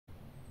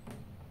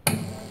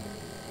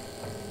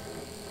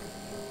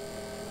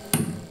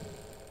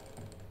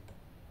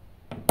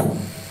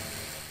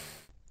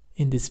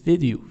In this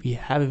video, we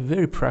have a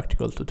very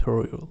practical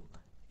tutorial.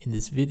 In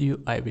this video,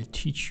 I will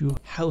teach you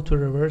how to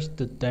reverse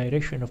the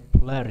direction of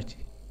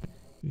polarity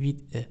with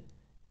a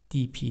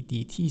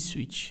DPDT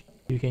switch.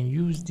 You can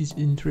use this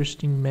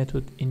interesting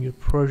method in your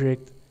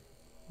project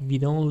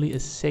with only a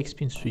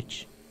 6-pin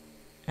switch,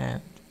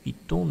 and we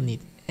don't need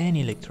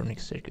any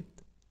electronic circuit.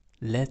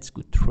 Let's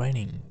go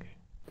training.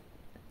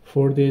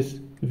 For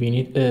this, we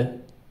need a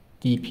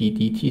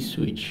DPDT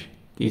switch.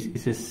 This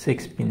is a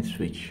 6-pin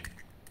switch.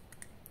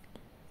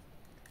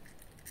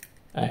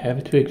 I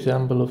have two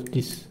examples of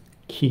this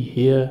key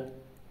here,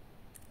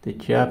 the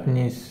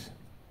Japanese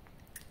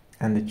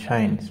and the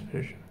Chinese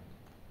version.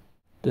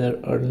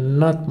 There are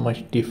not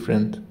much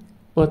different,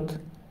 but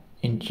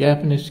in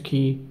Japanese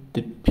key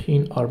the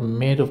pins are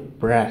made of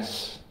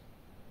brass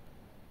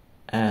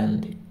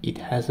and it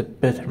has a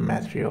better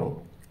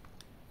material.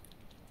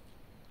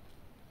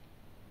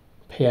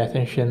 Pay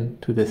attention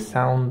to the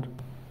sound.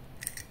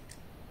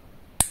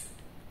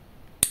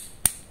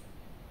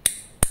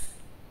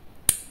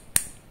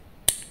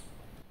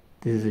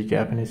 This is a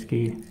Japanese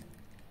key.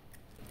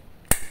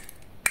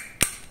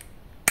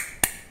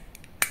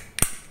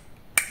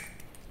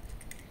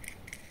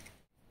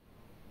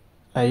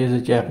 I use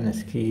a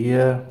Japanese key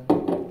here,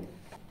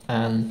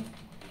 and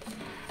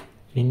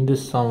in the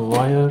some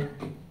wire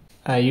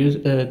I use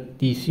a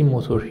DC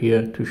motor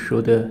here to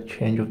show the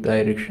change of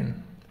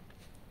direction.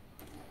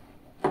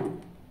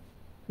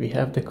 We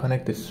have to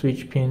connect the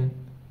switch pin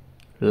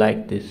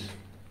like this.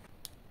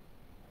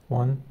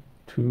 1,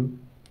 2,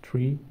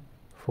 3,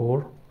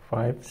 4,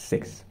 5,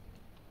 6.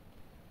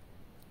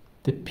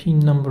 The pin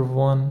number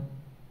 1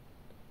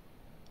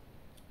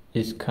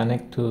 is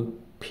connected to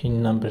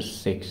pin number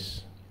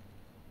 6,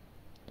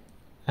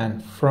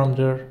 and from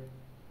there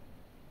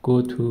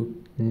go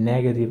to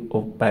negative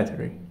of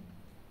battery.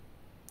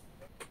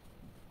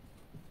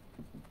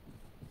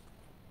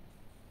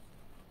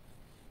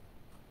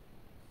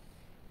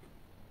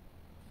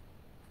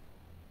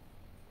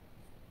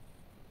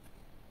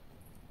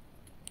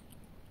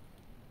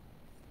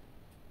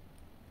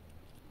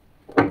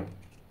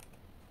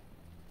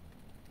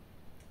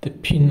 The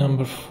pin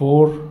number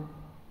 4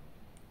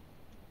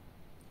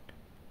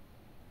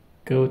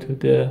 go to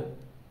the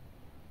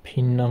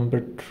pin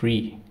number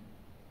 3,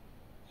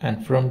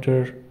 and from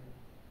there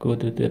go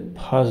to the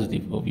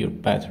positive of your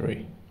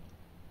battery.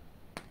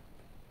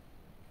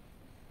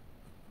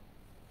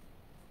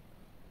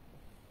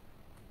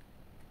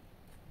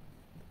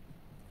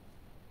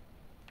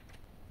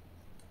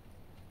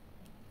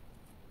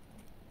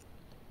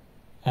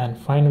 And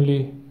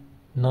finally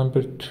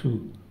number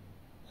 2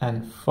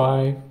 and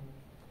 5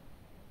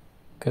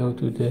 go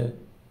to the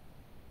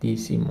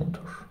DC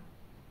motor.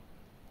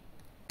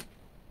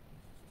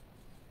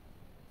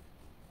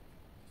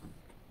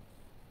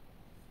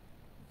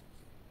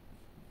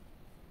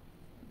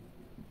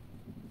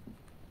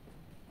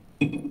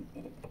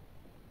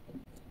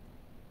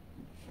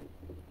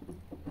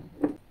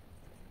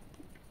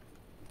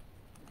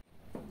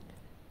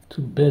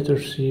 To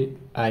better see,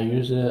 I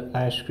use an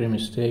ice cream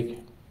stick.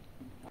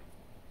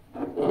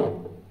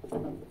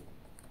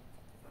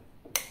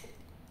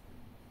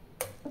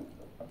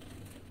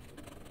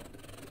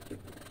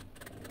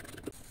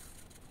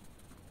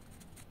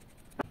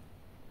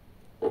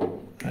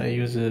 I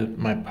use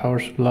my power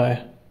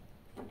supply.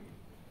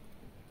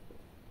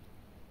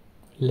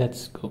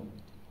 Let's go.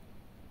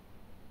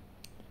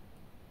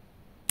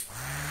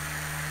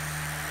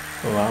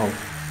 Wow.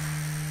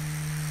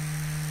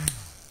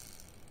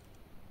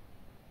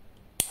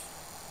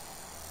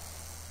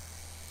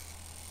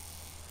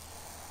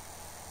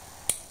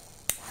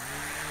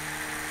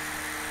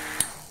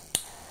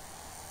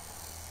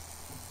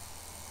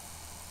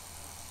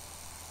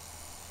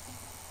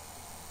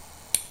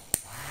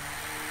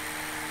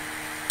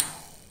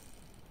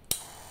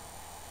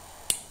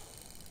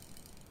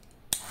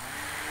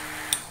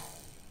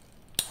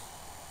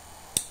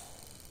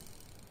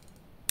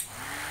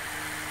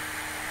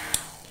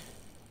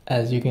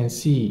 As you can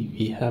see,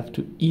 we have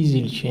to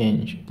easily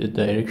change the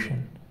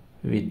direction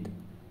with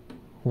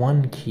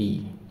one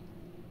key.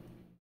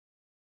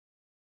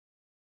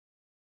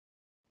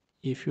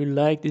 If you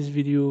like this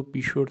video,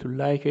 be sure to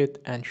like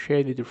it and share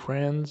it with your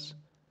friends.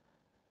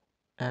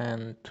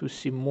 And to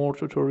see more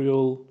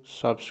tutorial,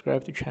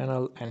 subscribe to the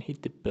channel and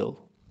hit the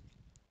bell.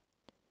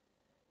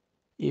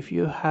 If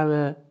you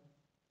have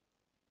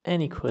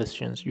any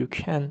questions, you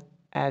can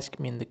ask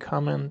me in the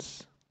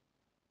comments.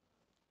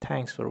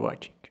 Thanks for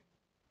watching.